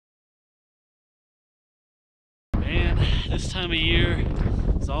this time of year,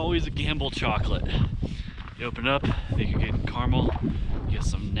 it's always a gamble chocolate. You open it up, I think you're getting caramel, you get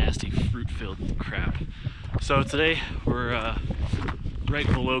some nasty fruit-filled crap. So today we're right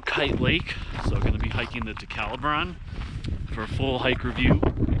below Kite Lake, so we're going to be hiking the DeCaLiBron for a full hike review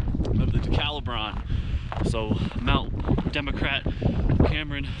of the DeCaLiBron. So Mount Democrat,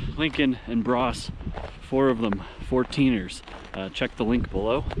 Cameron, Lincoln, and Bross, 4 of them, 14ers. Check the link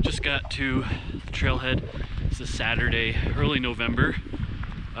below. Just got to the trailhead. It's a Saturday, early November.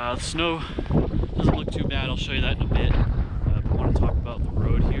 The snow doesn't look too bad. I'll show you that in a bit. But I want to talk about the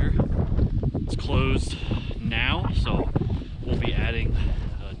road here. It's closed now, so we'll be adding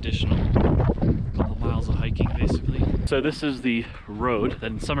additional couple miles of hiking basically. So this is the road that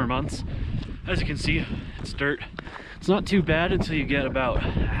in summer months, as you can see, it's dirt. It's not too bad until you get about a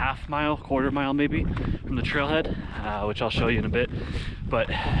half mile, quarter mile maybe from the trailhead, which I'll show you in a bit, but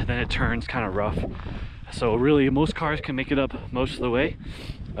then it turns kind of rough. So really most cars can make it up most of the way.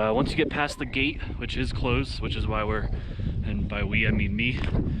 Once you get past the gate, which is closed, which is why we're, and by we I mean me,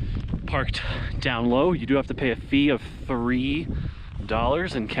 parked down low, you do have to pay a fee of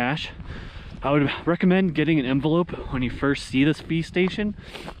 $3 in cash. I would recommend getting an envelope when you first see this fee station.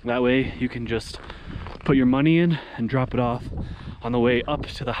 That way you can just put your money in and drop it off on the way up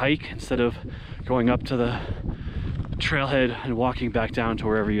to the hike instead of going up to the trailhead and walking back down to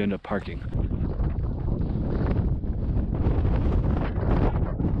wherever you end up parking.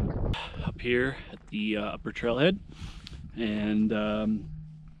 Up here at the upper trailhead, and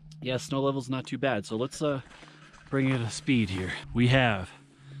yeah, snow level's not too bad. So let's bring it to speed here. We have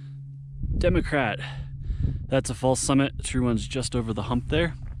Democrat. That's a false summit. The true one's just over the hump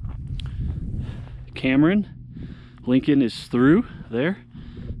there. Cameron, Lincoln is through there,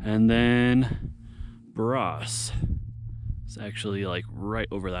 and then Bross is actually like right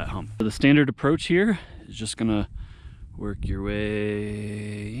over that hump. So the standard approach here is just gonna work your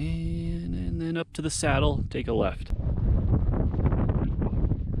way in and then up to the saddle, take a left.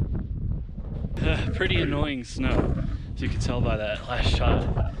 Pretty annoying snow, as you can tell by that last shot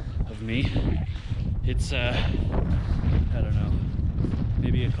of me. It's I don't know,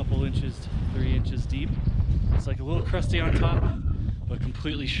 maybe a couple inches, 3 inches deep. It's like a little crusty on top, but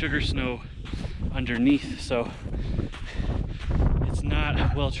completely sugar snow underneath, so it's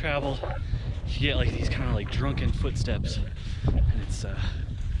not well traveled. You get like these kind of like drunken footsteps, and it's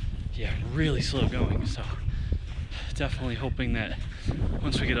yeah, really slow going. So definitely hoping that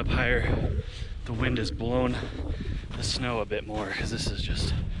once we get up higher, the wind has blown the snow a bit more, because this is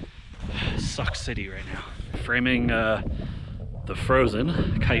just Suck City right now. Framing the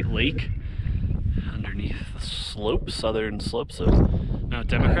frozen Kite Lake underneath the slopes, southern slopes of Mount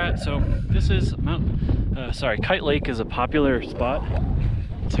Democrat. So this is Kite Lake is a popular spot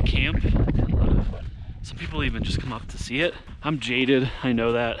to camp. Some people even just come up to see it. I'm jaded, I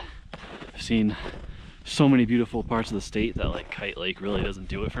know that. I've seen so many beautiful parts of the state that like Kite Lake really doesn't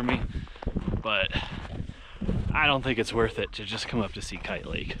do it for me. But I don't think it's worth it to just come up to see Kite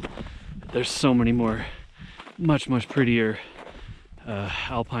Lake. There's so many more, much prettier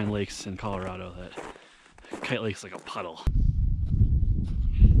alpine lakes in Colorado that Kite Lake's like a puddle.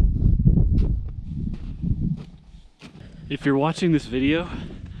 If you're watching this video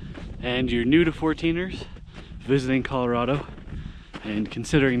and you're new to 14ers, visiting Colorado, and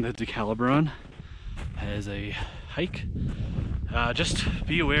considering the DeCaLiBron as a hike, just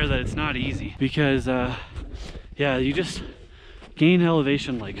be aware that it's not easy, because yeah, you just gain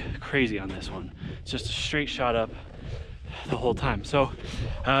elevation like crazy on this one. It's just a straight shot up the whole time. So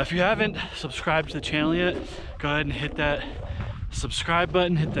if you haven't subscribed to the channel yet, go ahead and hit that subscribe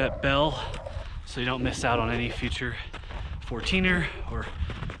button, hit that bell so you don't miss out on any future 14er or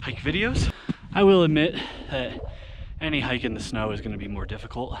hike videos. I will admit that any hike in the snow is going to be more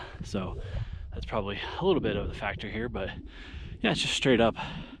difficult, so that's probably a little bit of the factor here, but yeah, it's just straight up.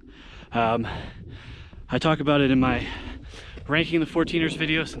 I talk about it in my ranking the 14ers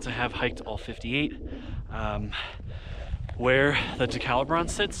video, since I have hiked all 58, where the DeCaLiBron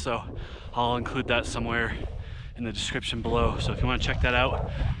sits, so I'll include that somewhere in the description below. So if you want to check that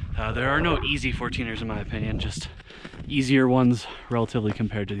out, there are no easy 14ers in my opinion, just easier ones relatively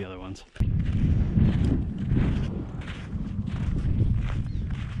compared to the other ones.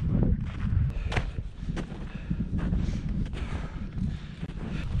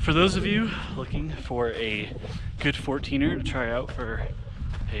 For those of you looking for a good 14er to try out for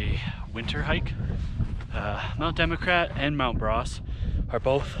a winter hike, Mount Democrat and Mount Bross are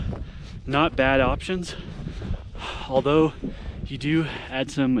both not bad options, although you do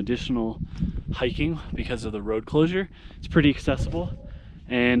add some additional hiking because of the road closure. It's pretty accessible,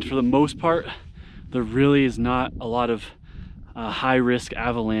 and for the most part there really is not a lot of high risk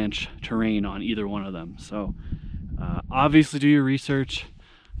avalanche terrain on either one of them. So obviously do your research.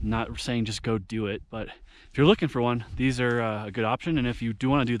 I'm not saying just go do it, but if you're looking for one, these are a good option. And if you do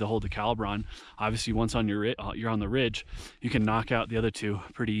want to do the whole DeCaLiBron, obviously once on you're on the ridge, you can knock out the other two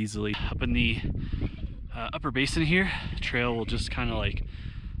pretty easily. Up in the upper basin here, trail will just kind of like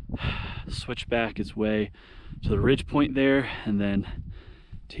switch back its way to the ridge point there, and then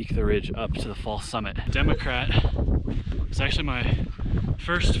take the ridge up to the false summit. Democrat was actually my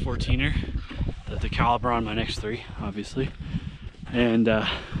first 14er, the DeCaLiBron my next three, obviously. And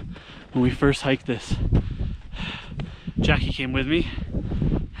when we first hiked this, Jackie came with me,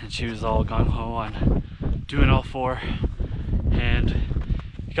 and she was all gung-ho on doing all four. And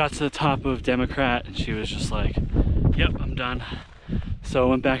we got to the top of Democrat, and she was just like, yep, I'm done. So I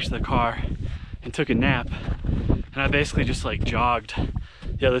went back to the car and took a nap, and I basically just like jogged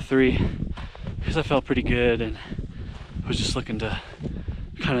the other three because I felt pretty good and was just looking to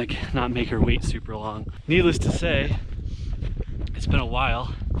kind of not make her wait super long. Needless to say, it's been a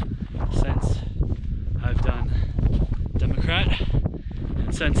while since I've done Democrat,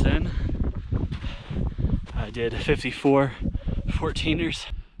 and since then I did 54 14ers.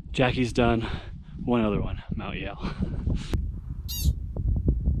 Jackie's done one other one, Mount Yale.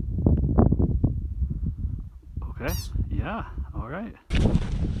 Okay, yeah, all right.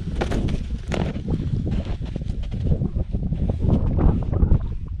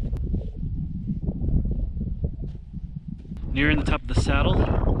 Nearing the top of the saddle,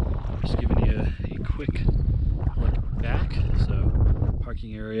 just giving you a quick look back. So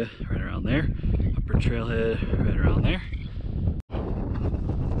parking area right around there, upper trailhead right around there.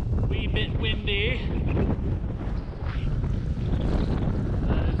 Wee bit windy.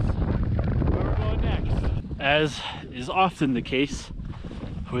 That is where we're going next. As is often the case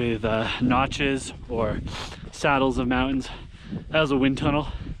with notches or saddles of mountains, that was a wind tunnel.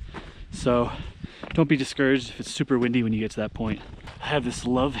 So don't be discouraged if it's super windy when you get to that point. I have this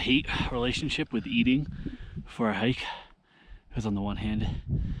love-hate relationship with eating before I hike, because on the one hand,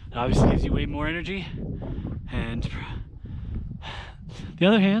 it obviously gives you way more energy, and the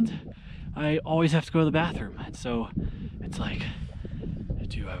other hand, I always have to go to the bathroom. And so it's like,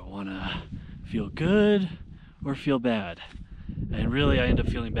 do I want to feel good or feel bad? And really I end up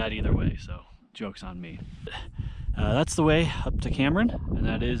feeling bad either way, so joke's on me. That's the way up to Cameron, and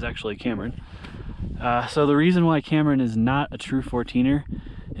that is actually Cameron. So the reason why Cameron is not a true 14er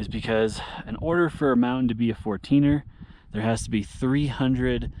is because in order for a mountain to be a 14er, there has to be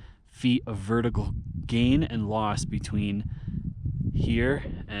 300 feet of vertical gain and loss between here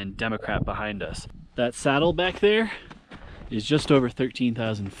and Democrat behind us. That saddle back there is just over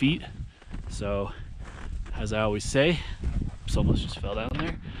 13,000 feet. So as I always say, someone just fell down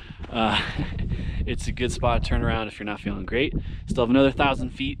there. It's a good spot to turn around if you're not feeling great. Still have another 1,000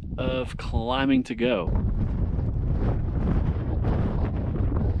 feet of climbing to go.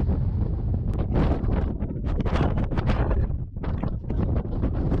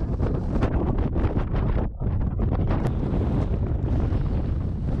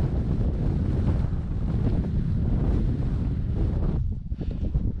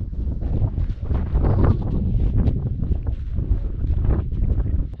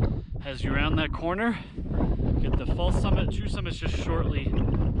 As you round that corner, get the false summit. True summit's just shortly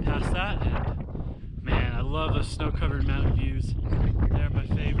past that, and man, I love those snow-covered mountain views. They're my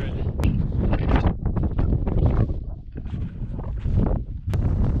favorite.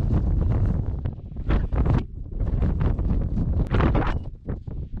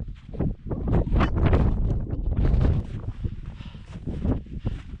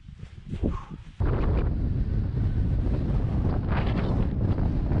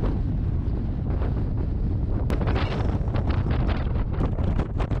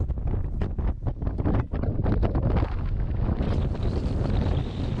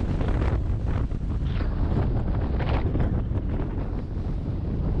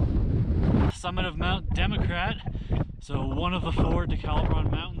 Summit of Mount Democrat, so one of the 4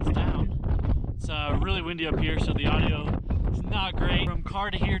 DeCaLiBron mountains down. It's really windy up here, so the audio is not great. From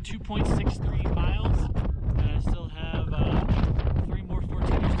car to here, 2.63 miles, and I still have 3 more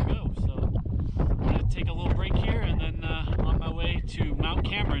 14ers to go. So I'm gonna take a little break here, and then on my way to Mount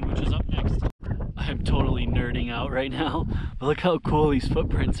Cameron, which is up next. I'm totally nerding out right now, but look how cool these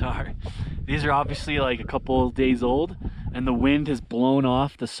footprints are. These are obviously like a couple of days old, and the wind has blown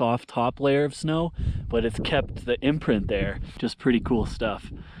off the soft top layer of snow, but it's kept the imprint there. Just pretty cool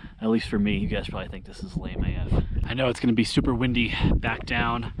stuff, at least for me. You guys probably think this is lame AF. I know it's gonna be super windy back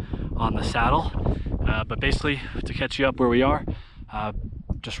down on the saddle, but basically to catch you up where we are,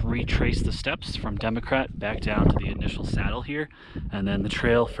 just retrace the steps from Democrat back down to the initial saddle here, and then the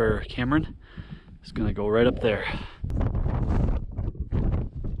trail for Cameron is gonna go right up there.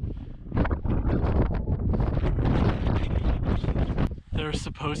 There's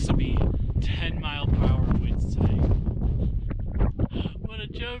supposed to be 10-mile-per-hour winds today. What a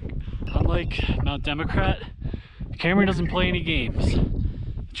joke. Unlike Mount Democrat, Cameron doesn't play any games.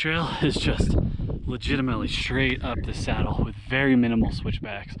 The trail is just legitimately straight up the saddle with very minimal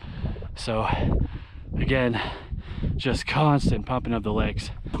switchbacks. So again, just constant pumping of the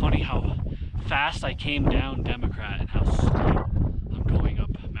legs. Funny how fast I came down Democrat and how slow I'm going up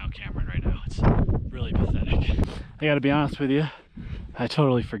Mount Cameron right now. It's really pathetic. I gotta be honest with you, I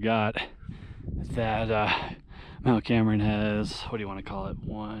totally forgot that Mount Cameron has, what do you want to call it?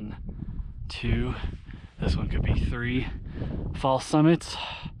 1, 2, this one could be 3 false summits.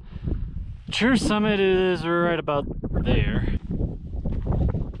 True summit is right about there.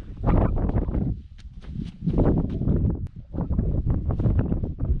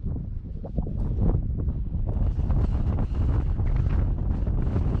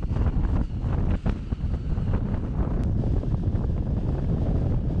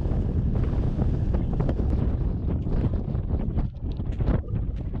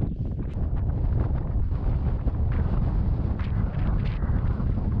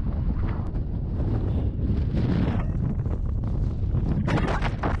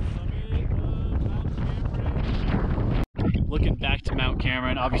 Looking back to Mount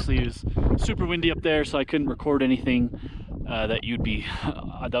Cameron, obviously it was super windy up there, so I couldn't record anything that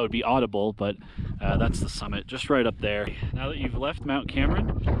would be audible, but that's the summit just right up there. Now that you've left Mount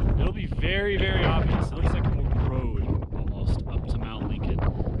Cameron, it'll be very, very obvious. It looks like a road almost up to Mount Lincoln.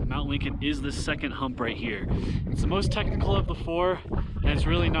 Mount Lincoln is the second hump right here. It's the most technical of the 4, and it's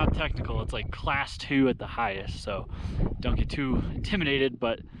really not technical. It's like class 2 at the highest, so don't get too intimidated,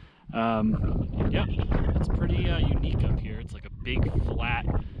 but yeah, it's pretty unique up here. It's like a big flat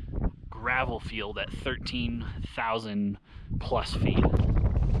gravel field at 13,000 plus feet.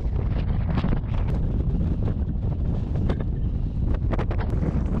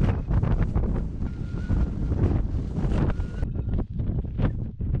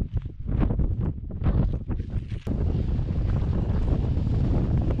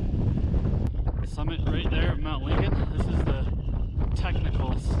 Summit right there of Mount Lincoln. This is the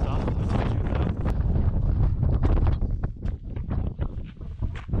technical stuff I told you about.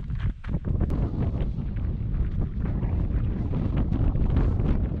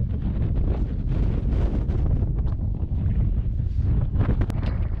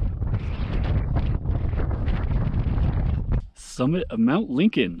 Summit of Mount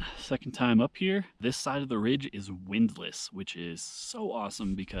Lincoln, second time up here. This side of the ridge is windless, which is so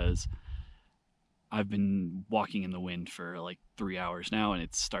awesome because I've been walking in the wind for like 3 hours now, and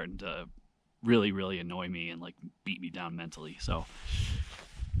it's starting to really annoy me and like beat me down mentally. So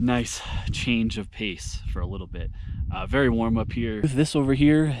nice change of pace for a little bit. Very warm up here. This over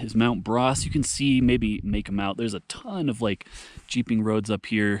here is Mount Bross. You can see, maybe make them out. There's a ton of like jeeping roads up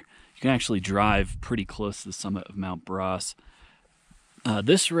here. You can actually drive pretty close to the summit of Mount Bross.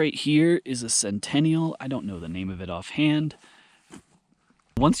 This right here is a Centennial. I don't know the name of it offhand.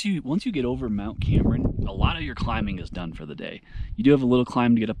 Once you get over Mount Cameron, a lot of your climbing is done for the day. You do have a little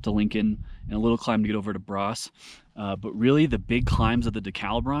climb to get up to Lincoln and a little climb to get over to Bross, but really the big climbs of the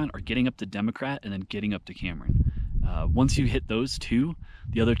DeCaLiBron are getting up to Democrat and then getting up to Cameron. Once you hit those two,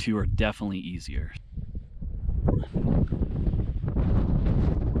 the other two are definitely easier.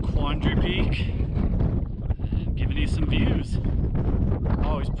 Quandary Peak, and giving you some views.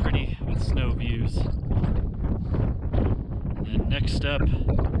 Always pretty with snow views. And next up,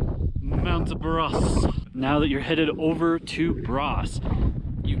 Mount Bross. Now that you're headed over to Bross,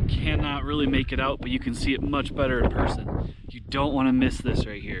 you cannot really make it out, but you can see it much better in person. You don't want to miss this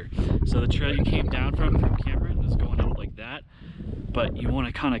right here. So the trail you came down from Cameron is going up like that, but you want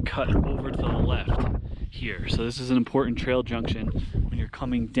to kind of cut over to the left here. So this is an important trail junction when you're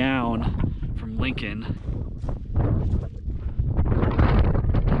coming down from Lincoln.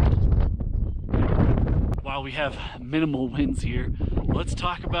 While we have minimal winds here, let's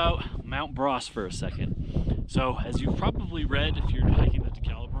talk about Mount Bross for a second. So as you've probably read, if you're hiking the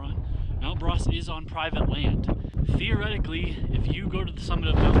DeCaLiBron, Mount Bross is on private land. Theoretically, if you go to the summit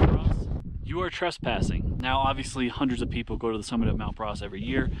of Mount Bross, you are trespassing. Now obviously hundreds of people go to the summit of Mount Bross every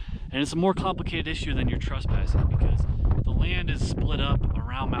year, and it's a more complicated issue than you're trespassing because the land is split up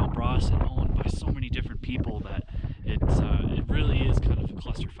around Mount Bross and owned by so many different people that it really is kind of a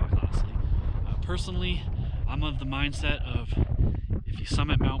clusterfuck, honestly. Personally, I'm of the mindset of if you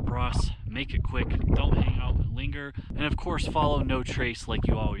summit Mount Bross, make it quick, don't hang out Don't linger. And of course, follow no trace like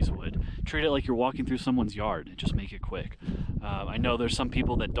you always would. Treat it like you're walking through someone's yard and just make it quick. I know there's some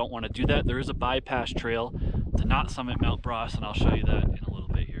people that don't want to do that. There is a bypass trail to not summit Mount Bros, and I'll show you that in a little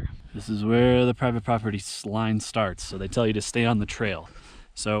bit here. This is where the private property line starts, so they tell you to stay on the trail.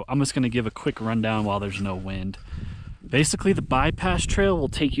 So I'm just going to give a quick rundown while there's no wind. Basically, the bypass trail will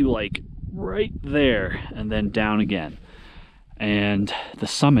take you like right there and then down again. And the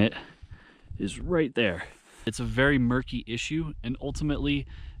summit is right there. It's a very murky issue, and ultimately,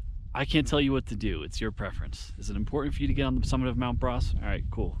 I can't tell you what to do. It's your preference. Is it important for you to get on the summit of Mount Bros? All right,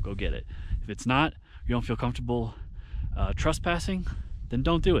 cool, go get it. If it's not, you don't feel comfortable trespassing, then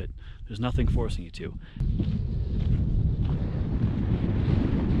don't do it. There's nothing forcing you to.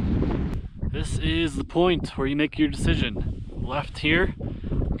 This is the point where you make your decision. Left here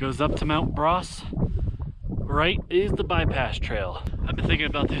goes up to Mount Bros. Right is the bypass trail. I've been thinking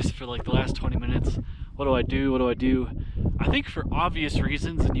about this for like the last 20 minutes. What do I do? What do I do? I think for obvious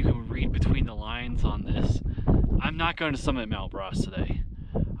reasons, and you can read between the lines on this, I'm not going to summit Mount Bros today.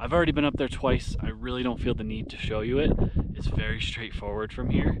 I've already been up there twice. I really don't feel the need to show you it. It's very straightforward from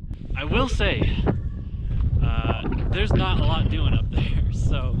here. I will say, there's not a lot doing up there,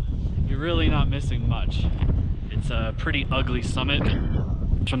 so you're really not missing much. It's a pretty ugly summit.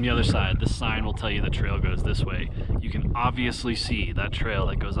 From the other side, this sign will tell you the trail goes this way. You can obviously see that trail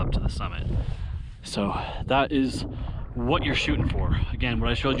that goes up to the summit. So that is what you're shooting for. Again, what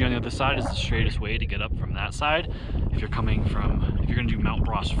I showed you on the other side is the straightest way to get up from that side. If you're gonna do Mount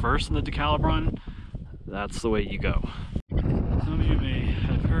Bros first in the DeCaLiBron, that's the way you go. Some of you may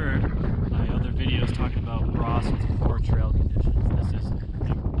have heard my other videos talking about Bros with poor trail conditions. This is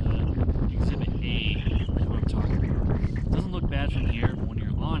Exhibit A, is what I'm talking about. It doesn't look bad from here, but when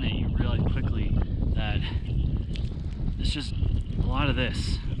you're on it, you realize quickly that it's just a lot of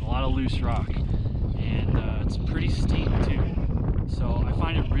this, a lot of loose rock. And it's pretty steep too. So I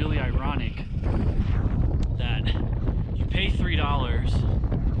find it really ironic that you pay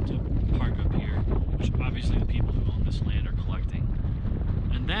 $3 to park up here, which obviously the people who own this land are collecting,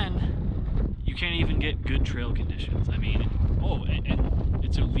 and then you can't even get good trail conditions. I mean, and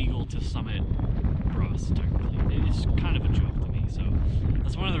it's illegal to summit Bros technically. It's kind of a joke to me. So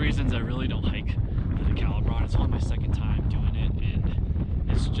that's one of the reasons I really don't hike the DeCaLiBron. It's only my second time doing it, and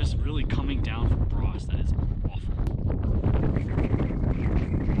it's just really coming down from Bros that is awful.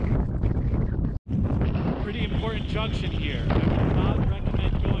 Pretty important junction here. I would not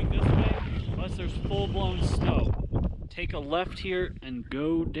recommend going this way unless there's full-blown snow. Take a left here and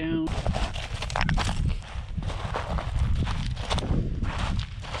go down.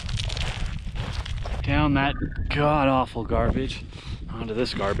 Down that god-awful garbage onto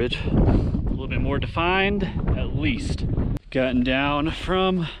this garbage. A little bit more defined, at least. Gotten down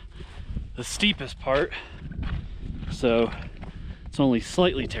from the steepest part, so it's only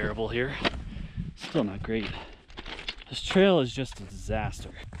slightly terrible here. Still not great. This trail is just a disaster.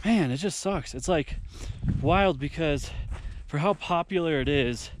 Man, it just sucks. It's like wild because for how popular it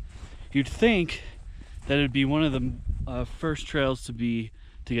is, you'd think that it'd be one of the first trails to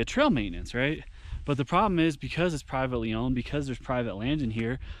get trail maintenance, right? But the problem is, because it's privately owned, because there's private land in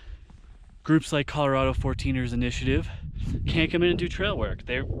here, groups like Colorado 14ers Initiative can't come in and do trail work.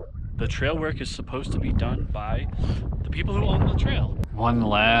 The trail work is supposed to be done by the people who own the trail. One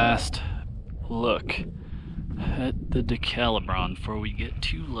last look at the DeCaLiBron before we get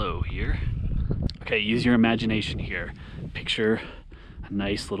too low here. Okay, use your imagination here. Picture a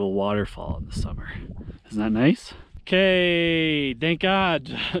nice little waterfall in the summer. Isn't that nice? Okay, thank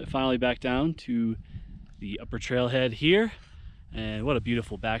God, finally back down to the upper trailhead here, and what a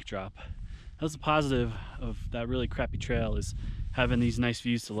beautiful backdrop. That's the positive of that really crappy trail, is having these nice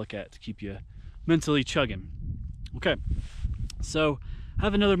views to look at to keep you mentally chugging. Okay, so I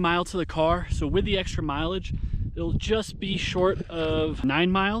have another mile to the car, so with the extra mileage, it'll just be short of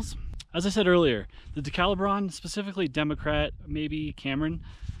 9 miles. As I said earlier, the DeCaLiBron, specifically Democrat, maybe Cameron,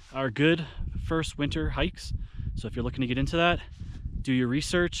 are good first winter hikes. So if you're looking to get into that, do your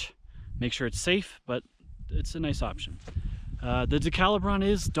research, make sure it's safe, but it's a nice option. The DeCaLiBron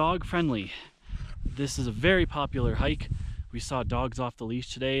is dog friendly. This is a very popular hike. We saw dogs off the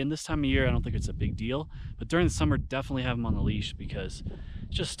leash today, and this time of year I don't think it's a big deal, but during the summer definitely have them on the leash because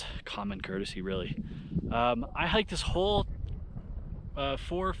it's just common courtesy, really. I hiked this whole 4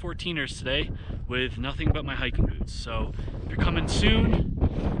 14ers today with nothing but my hiking boots. So if you're coming soon,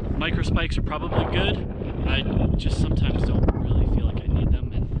 micro spikes are probably good. I just sometimes don't really feel like I need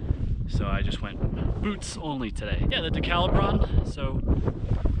them, and so I just went boots only today. Yeah, the DeCaLiBron, so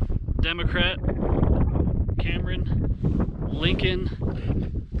Democrat, Cameron,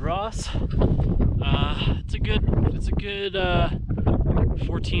 Lincoln, Ross. It's a good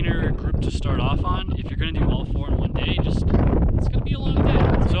 14er group to start off on. If you're gonna do all 4 in one day, it's gonna be a long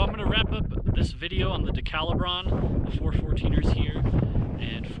day. So I'm gonna wrap up this video on the DeCaLiBron, the 4 14ers here,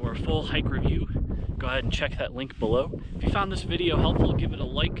 and for a full hike review, go ahead and check that link below. If you found this video helpful, give it a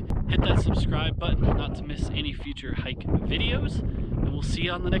like, hit that subscribe button not to miss any future hike videos, and we'll see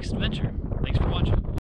you on the next adventure. Thanks for watching.